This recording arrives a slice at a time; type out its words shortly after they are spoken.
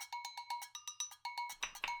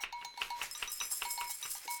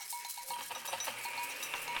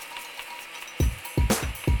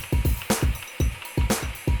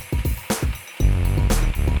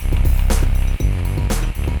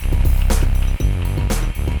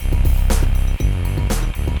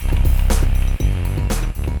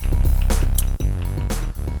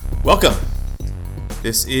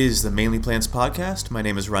This is the Mainly Plants Podcast. My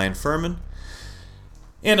name is Ryan Furman,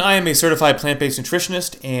 and I am a certified plant-based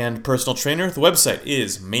nutritionist and personal trainer. The website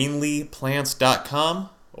is mainlyplants.com,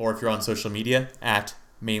 or if you're on social media, at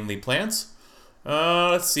mainlyplants.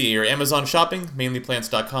 Let's see here. Amazon shopping,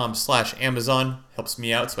 mainlyplants.com/Amazon helps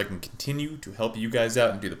me out so I can continue to help you guys out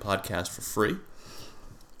and do the podcast for free.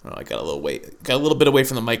 Oh, I got a little bit away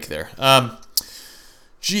from the mic there.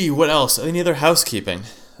 What else? Any other housekeeping?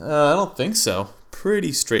 I don't think so.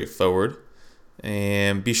 Pretty straightforward.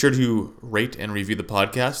 And be sure to rate and review the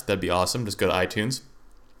podcast. That'd be awesome. Just go to iTunes.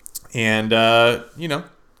 And,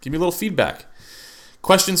 give me a little feedback.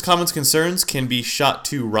 Questions, comments, concerns can be shot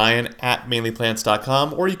to Ryan at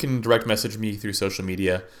mainlyplants.com, or you can direct message me through social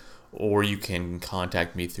media, or you can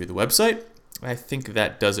contact me through the website. I think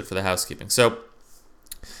that does it for the housekeeping. So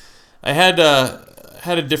I had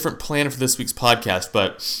a different plan for this week's podcast,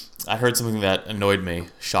 but I heard something that annoyed me.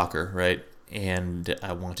 Shocker, right? And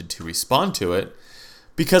I wanted to respond to it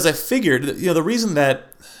because I figured, the reason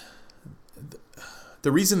that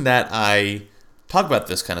I talk about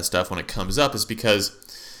this kind of stuff when it comes up is because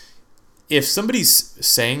if somebody's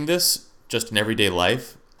saying this just in everyday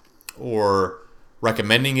life, or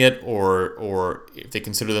recommending it, or if they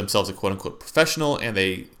consider themselves a quote-unquote professional and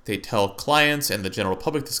they tell clients and the general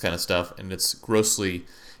public this kind of stuff and it's grossly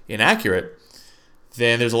inaccurate,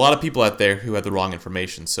 then there's a lot of people out there who have the wrong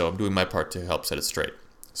information. So I'm doing my part to help set it straight.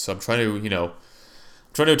 So I'm trying to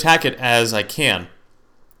attack it as I can.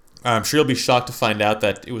 I'm sure you'll be shocked to find out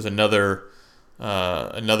that it was another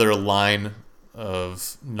line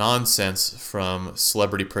of nonsense from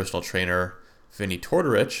celebrity personal trainer Vinny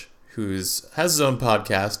Tortorich, who has his own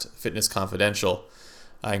podcast, Fitness Confidential.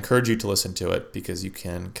 I encourage you to listen to it because you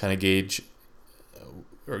can kind of gauge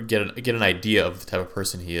or get an idea of the type of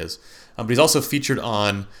person he is. But he's also featured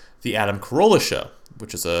on the Adam Carolla Show,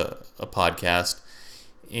 which is a podcast,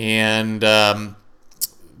 and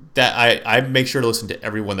that I make sure to listen to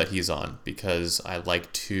everyone that he's on because I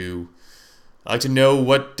like to know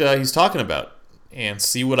what he's talking about and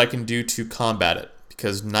see what I can do to combat it,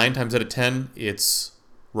 because 9 times out of 10 it's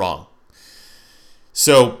wrong.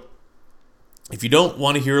 So if you don't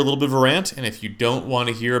want to hear a little bit of a rant, and if you don't want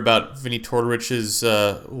to hear about Vinny Tortorich's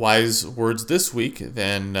wise words this week,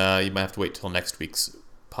 then you might have to wait till next week's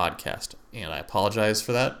podcast. And I apologize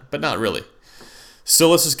for that, but not really. So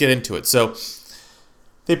let's just get into it. So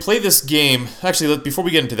they play this game. Actually, before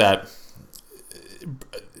we get into that,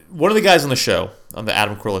 one of the guys on the show, on the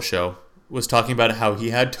Adam Carolla Show, was talking about how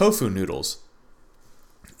he had tofu noodles.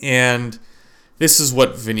 And this is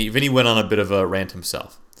what Vinny went on a bit of a rant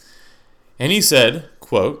himself. And he said,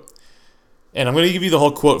 quote, and I'm going to give you the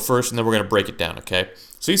whole quote first, and then we're going to break it down, okay?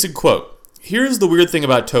 So he said, quote, "Here's the weird thing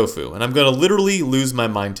about tofu, and I'm going to literally lose my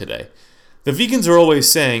mind today. The vegans are always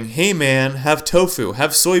saying, hey man, have tofu, have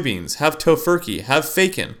soybeans, have tofurkey, have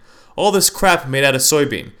fakin, all this crap made out of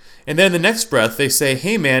soybean. And then in the next breath, they say,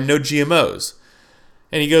 hey man, no GMOs.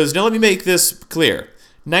 And he goes, now let me make this clear.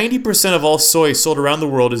 90% of all soy sold around the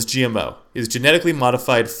world is GMO, is genetically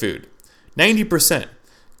modified food. 90%.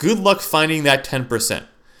 Good luck finding that 10%.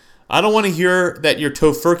 I don't want to hear that your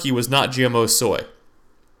tofurkey was not GMO soy.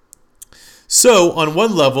 So, on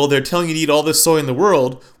one level, they're telling you to eat all this soy in the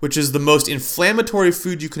world, which is the most inflammatory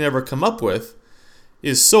food you can ever come up with,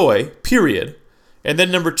 is soy, period. And then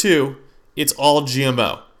number 2, it's all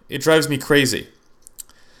GMO. It drives me crazy.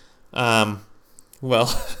 My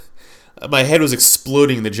head was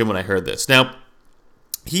exploding in the gym when I heard this. Now,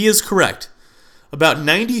 he is correct. About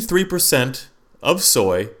 93% of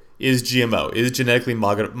soy is GMO, is genetically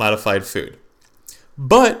modified food.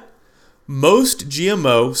 But most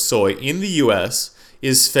GMO soy in the U.S.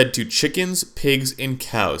 is fed to chickens, pigs, and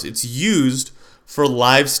cows. It's used for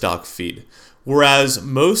livestock feed, whereas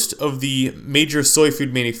most of the major soy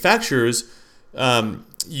food manufacturers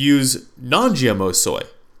use non-GMO soy.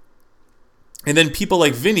 And then people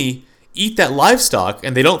like Vinny eat that livestock,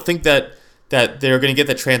 and they don't think that they're going to get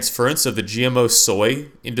that transference of the GMO soy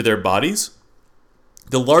into their bodies.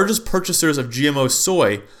 The largest purchasers of GMO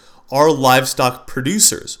soy are livestock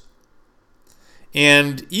producers.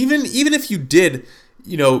 And even if you did,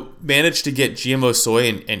 manage to get GMO soy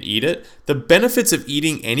and eat it, the benefits of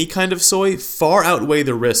eating any kind of soy far outweigh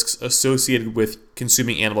the risks associated with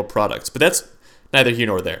consuming animal products. But that's neither here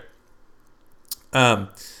nor there.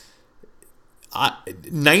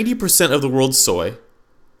 90% of the world's soy,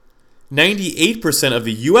 98% of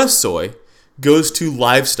the U.S. soy goes to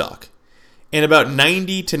livestock. And about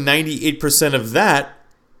 90 to 98% of that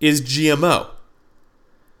is GMO.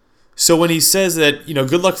 So when he says that,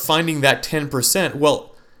 good luck finding that 10%,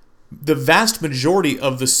 well, the vast majority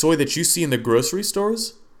of the soy that you see in the grocery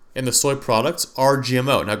stores and the soy products are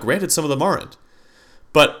GMO. Now, granted, some of them aren't.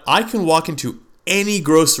 But I can walk into any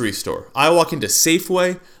grocery store. I walk into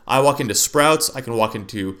Safeway. I walk into Sprouts. I can walk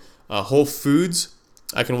into Whole Foods.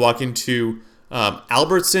 I can walk into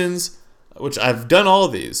Albertsons, which I've done all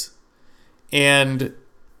of these. And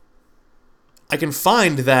I can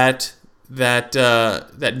find that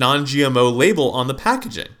non-GMO label on the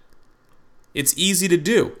packaging. It's easy to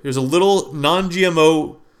do. There's a little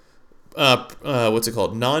non-GMO, what's it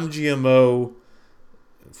called? Non-GMO,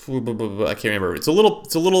 I can't remember. It's a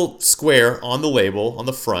little square on the label on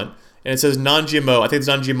the front, and it says non-GMO. I think it's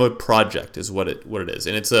non-GMO Project is what it is,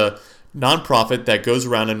 and it's a nonprofit that goes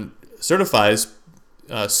around and certifies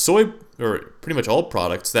soy, or pretty much all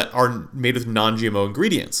products that are made with non-GMO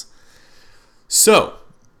ingredients. So,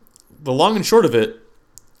 the long and short of it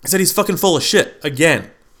is that he's fucking full of shit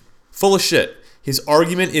again. Full of shit. His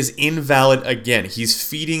argument is invalid again. He's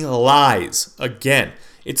feeding lies again.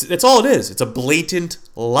 That's all it is. It's a blatant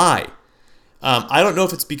lie. I don't know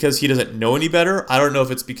if it's because he doesn't know any better. I don't know if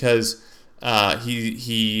it's because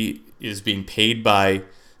he is being paid by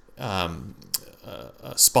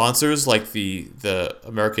sponsors like the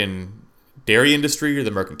American dairy industry or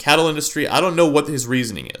the American cattle industry. I don't know what his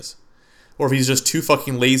reasoning is, or if he's just too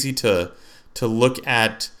fucking lazy to look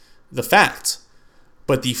at the facts.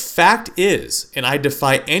 But the fact is, and I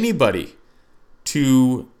defy anybody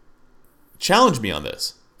to challenge me on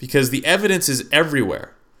this, because the evidence is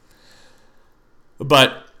everywhere.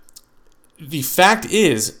 But the fact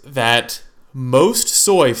is that most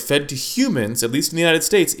soy fed to humans, at least in the United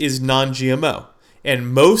States, is non-GMO.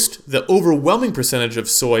 And the overwhelming percentage of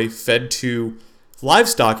soy fed to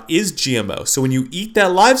livestock is GMO. So when you eat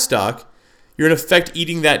that livestock, you're in effect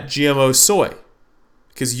eating that GMO soy.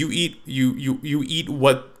 Because you eat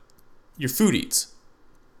what your food eats.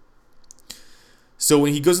 So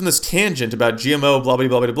when he goes on this tangent about GMO, blah, blah,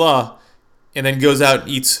 blah, blah, blah, and then goes out and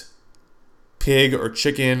eats pig or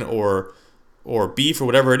chicken or beef or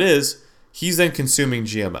whatever it is, he's then consuming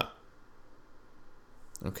GMO.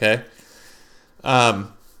 Okay?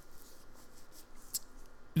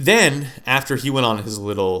 Then, after he went on his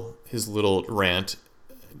little rant,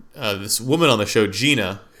 this woman on the show,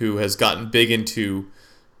 Gina, who has gotten big into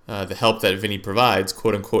the help that Vinny provides,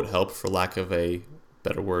 quote-unquote help, for lack of a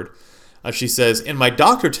better word, she says, and my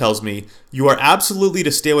doctor tells me you are absolutely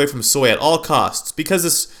to stay away from soy at all costs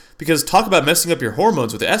because talk about messing up your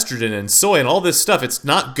hormones with estrogen and soy and all this stuff, it's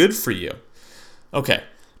not good for you. Okay,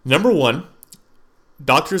 number one,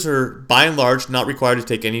 doctors are, by and large, not required to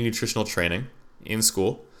take any nutritional training in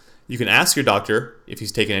school. You can ask your doctor if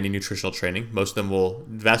he's taken any nutritional training. The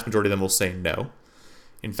vast majority of them will say no.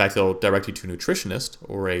 In fact, they'll direct you to a nutritionist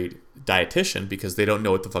or a dietitian because they don't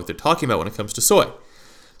know what the fuck they're talking about when it comes to soy.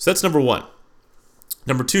 So that's number one.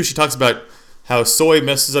 Number two, she talks about how soy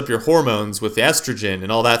messes up your hormones with estrogen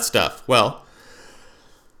and all that stuff. Well,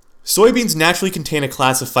 soybeans naturally contain a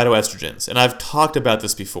class of phytoestrogens, and I've talked about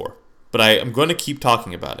this before, but I'm going to keep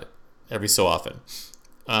talking about it every so often.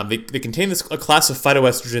 They contain a class of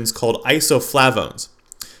phytoestrogens called isoflavones.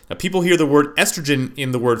 Now, people hear the word estrogen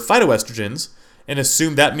in the word phytoestrogens and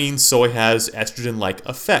assume that means soy has estrogen-like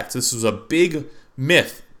effects. This was a big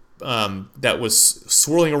myth that was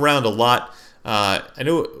swirling around a lot. I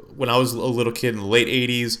know when I was a little kid in the late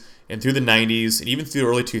 80s and through the 90s and even through the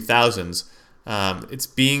early 2000s, it's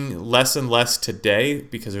being less and less today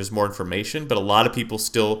because there's more information, but a lot of people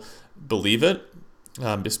still believe it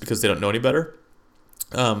just because they don't know any better.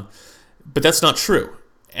 But that's not true.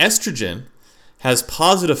 Estrogen has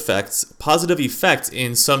positive effects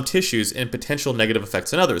in some tissues and potential negative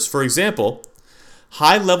effects in others. For example,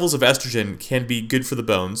 high levels of estrogen can be good for the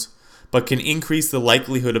bones, but can increase the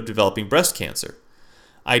likelihood of developing breast cancer.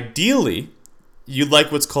 Ideally, you'd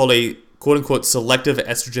like what's called a quote-unquote selective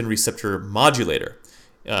estrogen receptor modulator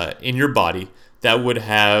in your body that would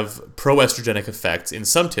have pro-estrogenic effects in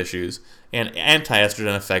some tissues and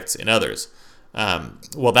anti-estrogen effects in others.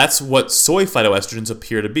 Well, that's what soy phytoestrogens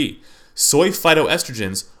appear to be. Soy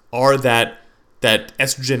phytoestrogens are that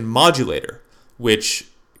estrogen modulator, which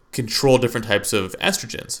control different types of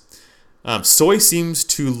estrogens. Soy seems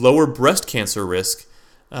to lower breast cancer risk,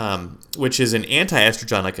 which is an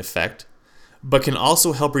anti-estrogenic effect, but can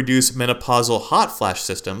also help reduce menopausal hot flash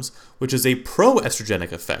symptoms, which is a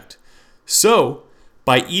pro-estrogenic effect. So,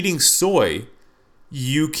 by eating soy,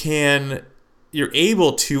 you're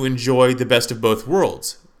able to enjoy the best of both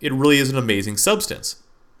worlds. It really is an amazing substance.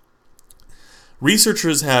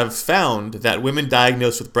 Researchers have found that women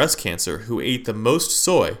diagnosed with breast cancer who ate the most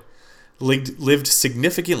soy lived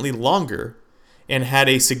significantly longer and had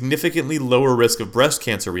a significantly lower risk of breast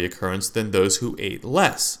cancer reoccurrence than those who ate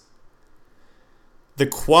less. The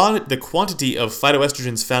quantity of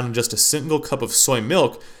phytoestrogens found in just a single cup of soy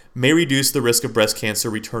milk may reduce the risk of breast cancer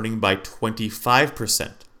returning by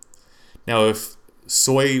 25%. Now, if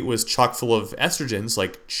soy was chock full of estrogens,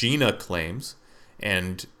 like Gina claims,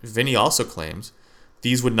 and Vinny also claims,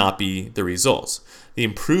 these would not be the results. The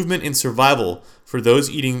improvement in survival for those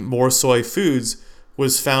eating more soy foods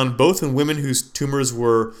was found both in women whose tumors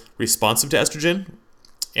were responsive to estrogen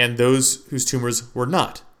and those whose tumors were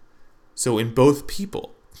not. So in both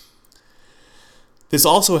people. This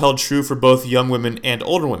also held true for both young women and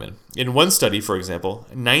older women. In one study, for example,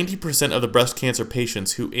 90% of the breast cancer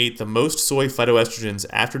patients who ate the most soy phytoestrogens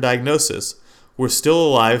after diagnosis were still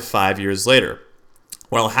alive 5 years later,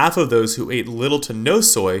 while half of those who ate little to no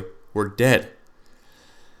soy were dead.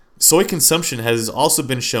 Soy consumption has also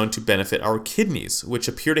been shown to benefit our kidneys, which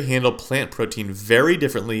appear to handle plant protein very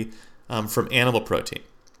differently from animal protein.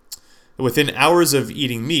 Within hours of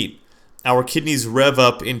eating meat, our kidneys rev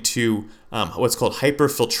up into what's called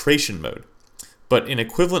hyperfiltration mode. But an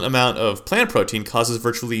equivalent amount of plant protein causes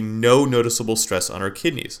virtually no noticeable stress on our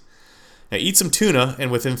kidneys. Now, eat some tuna,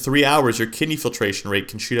 and within 3 hours, your kidney filtration rate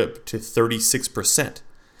can shoot up to 36%.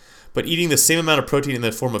 But eating the same amount of protein in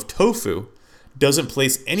the form of tofu doesn't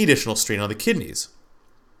place any additional strain on the kidneys.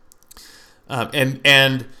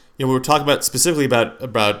 And we were talking specifically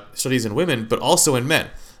about studies in women, but also in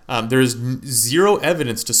men. There is zero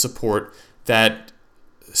evidence to support that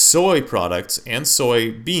soy products and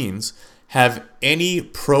soybeans have any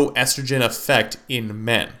pro-estrogen effect in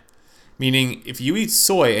men. Meaning, if you eat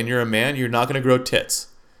soy and you're a man, you're not going to grow tits.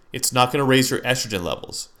 It's not going to raise your estrogen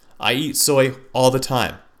levels. I eat soy all the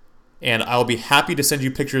time. And I'll be happy to send you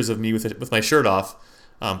pictures of me with my shirt off,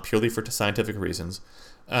 purely for scientific reasons.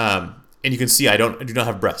 And you can see I do not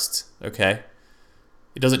have breasts, okay?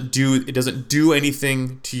 It doesn't do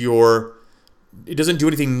anything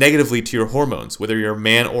negatively to your hormones, whether you're a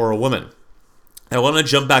man or a woman. I want to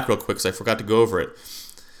jump back real quick because I forgot to go over it.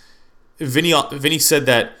 Vinny said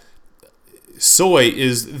that soy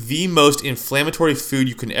is the most inflammatory food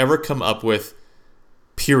you can ever come up with,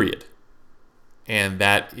 period. And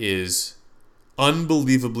that is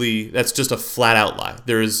that's just a flat out lie.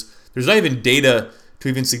 There's not even data to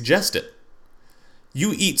even suggest it.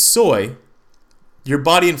 You eat soy, your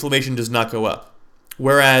body inflammation does not go up.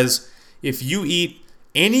 Whereas if you eat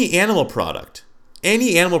any animal product,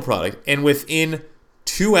 and within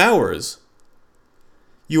 2 hours,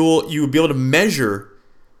 you will be able to measure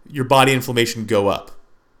your body inflammation go up.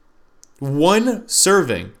 One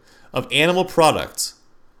serving of animal products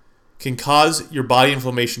can cause your body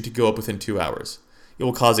inflammation to go up within 2 hours. It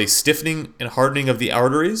will cause a stiffening and hardening of the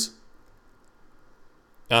arteries,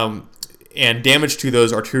 and damage to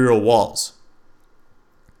those arterial walls,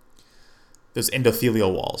 those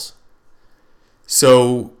endothelial walls.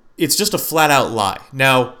 So it's just a flat out lie.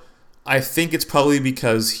 Now, I think it's probably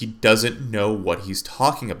because he doesn't know what he's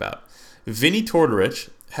talking about. Vinny Tortorich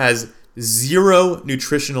has zero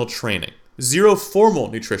nutritional training, zero formal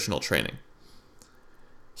nutritional training.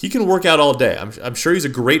 He can work out all day. I'm sure he's a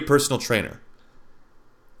great personal trainer.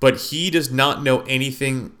 But he does not know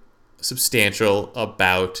anything substantial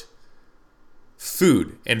about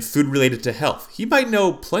food and food related to health. He might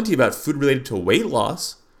know plenty about food related to weight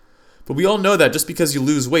loss, but we all know that just because you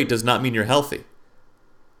lose weight does not mean you're healthy.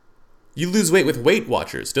 You lose weight with Weight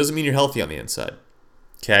Watchers doesn't mean you're healthy on the inside.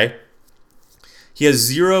 Okay? He has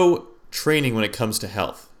zero training when it comes to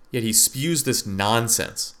health, yet he spews this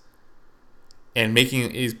nonsense and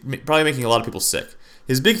he's probably making a lot of people sick.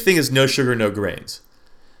 His big thing is no sugar, no grains.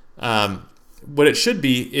 What it should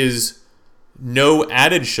be is no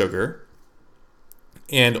added sugar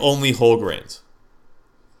and only whole grains.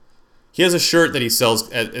 He has a shirt that he sells,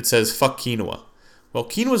 it says, "Fuck quinoa." Well,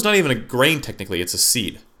 quinoa is not even a grain technically, it's a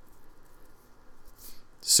seed.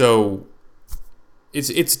 So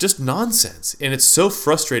it's just nonsense. And it's so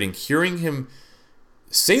frustrating hearing him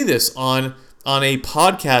say this on a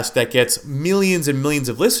podcast that gets millions and millions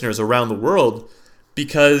of listeners around the world,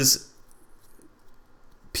 because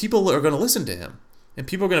people are going to listen to him. And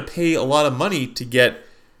people are going to pay a lot of money to get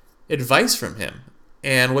advice from him.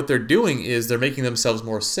 And what they're doing is they're making themselves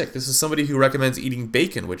more sick. This is somebody who recommends eating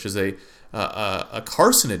bacon, which is a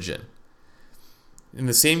carcinogen, in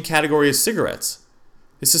the same category as cigarettes.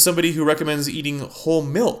 This is somebody who recommends eating whole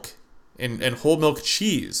milk and whole milk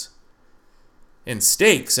cheese and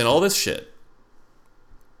steaks and all this shit,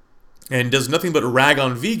 and does nothing but rag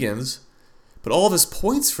on vegans. But all of his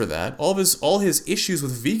points for that, all his issues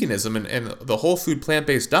with veganism and the whole food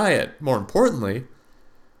plant-based diet, more importantly,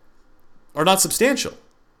 are not substantial.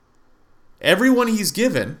 Everyone he's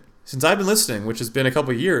given, since I've been listening, which has been a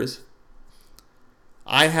couple of years,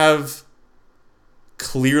 I have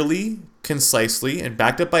clearly, concisely, and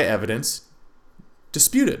backed up by evidence,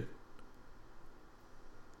 disputed.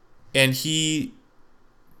 And he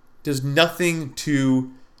does nothing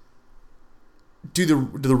to do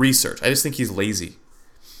the research. I just think he's lazy.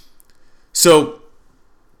 So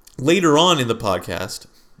later on in the podcast,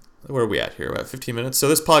 where are we at here? About 15 minutes. So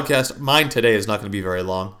this podcast, mine today, is not going to be very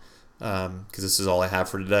long because this is all I have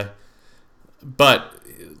for today. But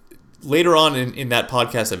later on in that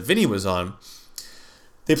podcast that Vinny was on,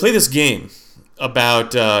 they play this game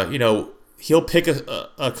about, he'll pick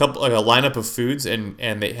a couple, like a lineup of foods, and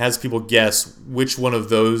it has people guess which one of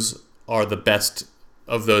those are the best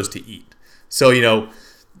of those to eat. So,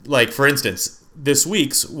 like for instance, this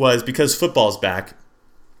week's was because football's back.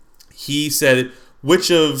 He said, what's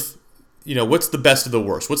the best of the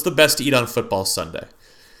worst? What's the best to eat on football Sunday?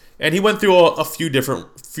 And he went through a few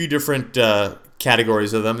different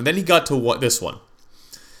categories of them, and then he got to this one.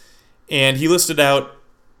 And he listed out,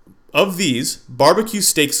 of these, barbecue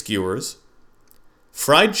steak skewers,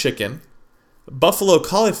 fried chicken, buffalo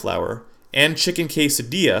cauliflower, and chicken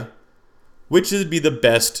quesadilla, which would be the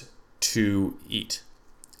best to eat.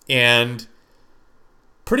 And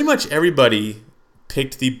pretty much everybody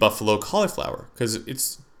picked the buffalo cauliflower because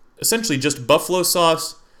it's essentially just buffalo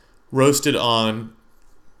sauce roasted on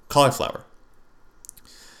cauliflower.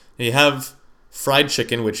 And you have fried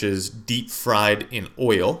chicken, which is deep fried in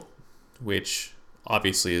oil, which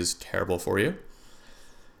obviously is terrible for you.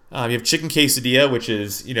 You have chicken quesadilla, which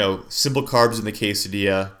is, simple carbs in the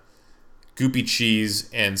quesadilla, goopy cheese,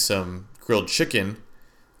 and some grilled chicken,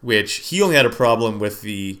 which he only had a problem with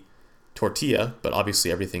the tortilla, but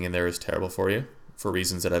obviously everything in there is terrible for you for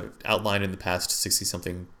reasons that I've outlined in the past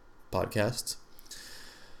 60-something podcasts.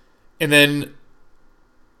 And then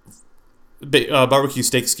barbecue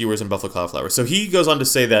steak skewers and buffalo cauliflower. So he goes on to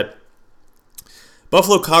say that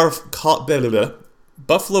buffalo cauliflower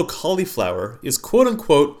is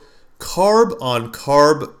quote-unquote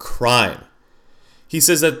carb-on-carb crime. He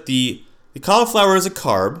says that the cauliflower is a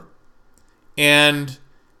carb, and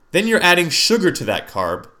then you're adding sugar to that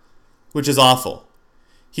carb, which is awful.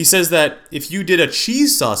 He says that if you did a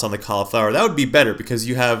cheese sauce on the cauliflower, that would be better because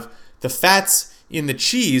you have the fats in the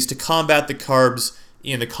cheese to combat the carbs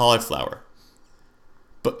in the cauliflower.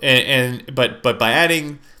 But by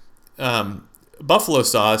adding buffalo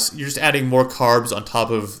sauce, you're just adding more carbs on top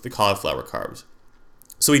of the cauliflower carbs.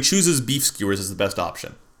 So he chooses beef skewers as the best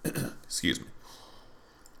option. Excuse me.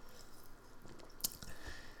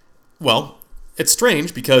 Well, it's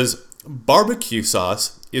strange because barbecue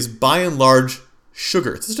sauce is by and large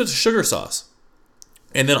sugar. It's just a sugar sauce.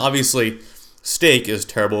 And then obviously steak is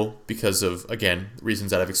terrible because of, again,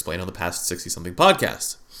 reasons that I've explained on the past 60-something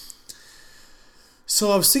podcasts.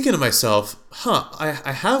 So I was thinking to myself, I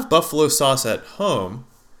have buffalo sauce at home,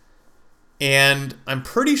 and I'm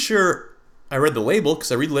pretty sure I read the label,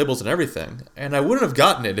 because I read labels and everything, and I wouldn't have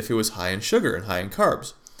gotten it if it was high in sugar and high in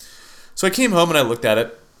carbs. So I came home and I looked at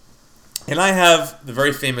it, and I have the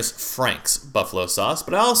very famous Frank's buffalo sauce,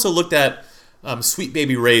 but I also looked at Sweet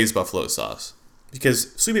Baby Ray's buffalo sauce,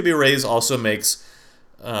 because Sweet Baby Ray's also makes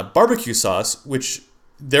barbecue sauce, which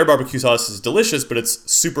their barbecue sauce is delicious, but it's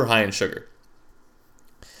super high in sugar.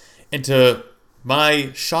 And to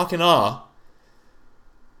my shock and awe,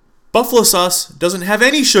 buffalo sauce doesn't have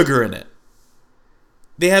any sugar in it.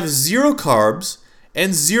 They have 0 carbs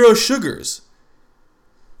and 0 sugars.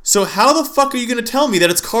 So how the fuck are you going to tell me that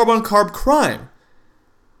it's carb-on-carb crime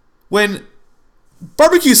when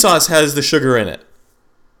barbecue sauce has the sugar in it?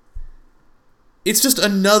 It's just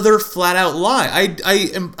another flat-out lie.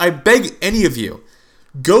 I beg any of you,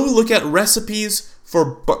 go look at recipes for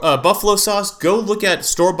buffalo sauce. Go look at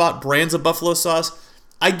store-bought brands of buffalo sauce.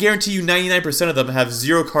 I guarantee you 99% of them have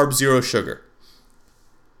 0 carbs, 0 sugar.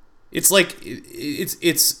 It's like,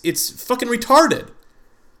 it's fucking retarded.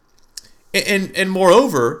 And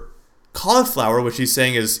moreover, cauliflower, which he's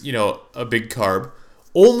saying is, a big carb,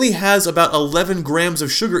 only has about 11 grams of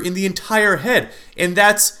sugar in the entire head. And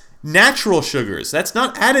that's natural sugars. That's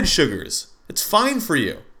not added sugars. It's fine for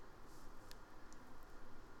you.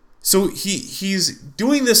 So he's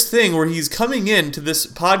doing this thing where he's coming into this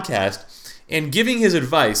podcast and giving his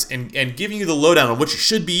advice and giving you the lowdown on what you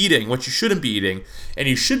should be eating, what you shouldn't be eating. And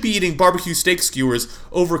you should be eating barbecue steak skewers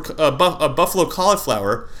over buffalo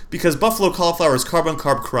cauliflower because buffalo cauliflower is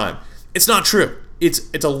carb-on-carb crime. It's not true.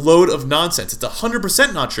 It's a load of nonsense. It's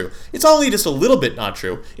 100% not true. It's only just a little bit not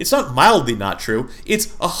true. It's not mildly not true. It's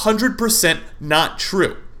 100% not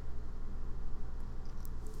true.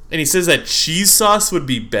 And he says that cheese sauce would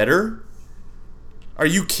be better? Are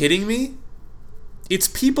you kidding me? It's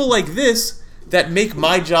people like this that make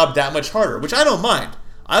my job that much harder, which I don't mind.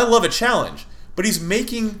 I love a challenge. But but he's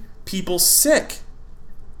making people sick.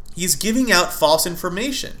 He's giving out false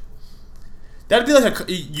information. That'd be like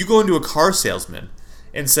you go into a car salesman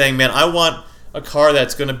and saying, man, I want a car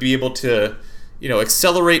that's going to be able to,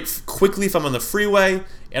 accelerate quickly if I'm on the freeway,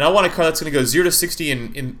 and I want a car that's going to go 0 to 60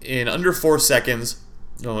 in under 4 seconds.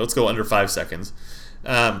 No, let's go under 5 seconds.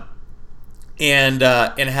 And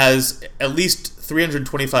has at least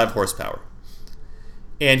 325 horsepower.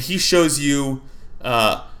 And he shows you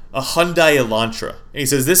a Hyundai Elantra, and he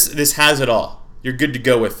says, this has it all. You're good to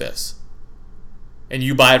go with this. And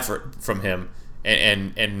you buy it from him,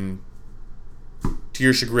 and to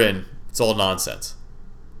your chagrin, it's all nonsense.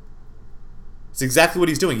 It's exactly what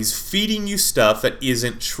he's doing. He's feeding you stuff that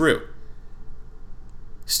isn't true.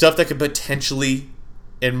 Stuff that could potentially,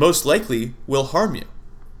 and most likely, will harm you.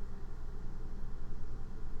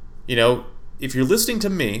 If you're listening to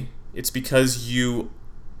me, it's because you,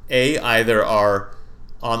 either are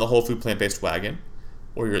on the whole food plant-based wagon,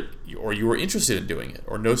 or you are interested in doing it,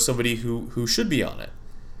 or know somebody who should be on it,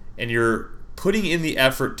 and you're putting in the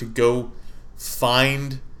effort to go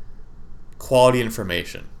find quality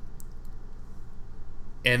information.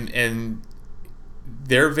 And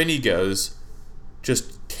there Vinny goes,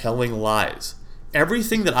 just telling lies.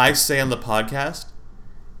 Everything that I say on the podcast,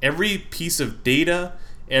 every piece of data,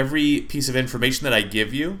 every piece of information that I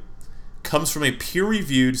give you comes from a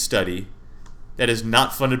peer-reviewed study that is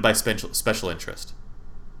not funded by special interest.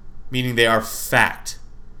 Meaning they are fact.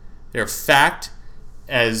 They're fact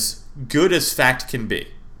as good as fact can be.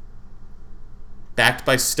 Backed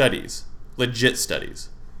by studies. Legit studies.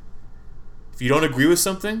 If you don't agree with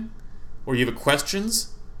something, or you have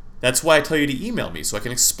questions, that's why I tell you to email me so I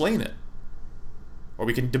can explain it. Or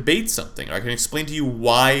we can debate something, or I can explain to you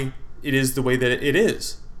why it is the way that it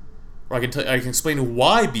is. Or I can explain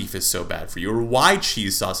why beef is so bad for you, or why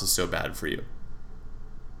cheese sauce is so bad for you.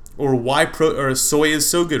 Or why soy is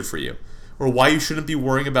so good for you, or why you shouldn't be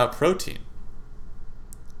worrying about protein.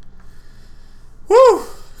 Woo!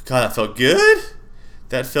 God, that felt good.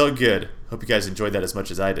 That felt good. Hope you guys enjoyed that as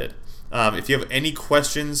much as I did. If you have any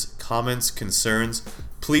questions, comments, concerns,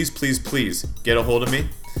 please get a hold of me.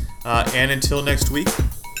 And until next week,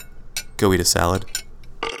 go eat a salad.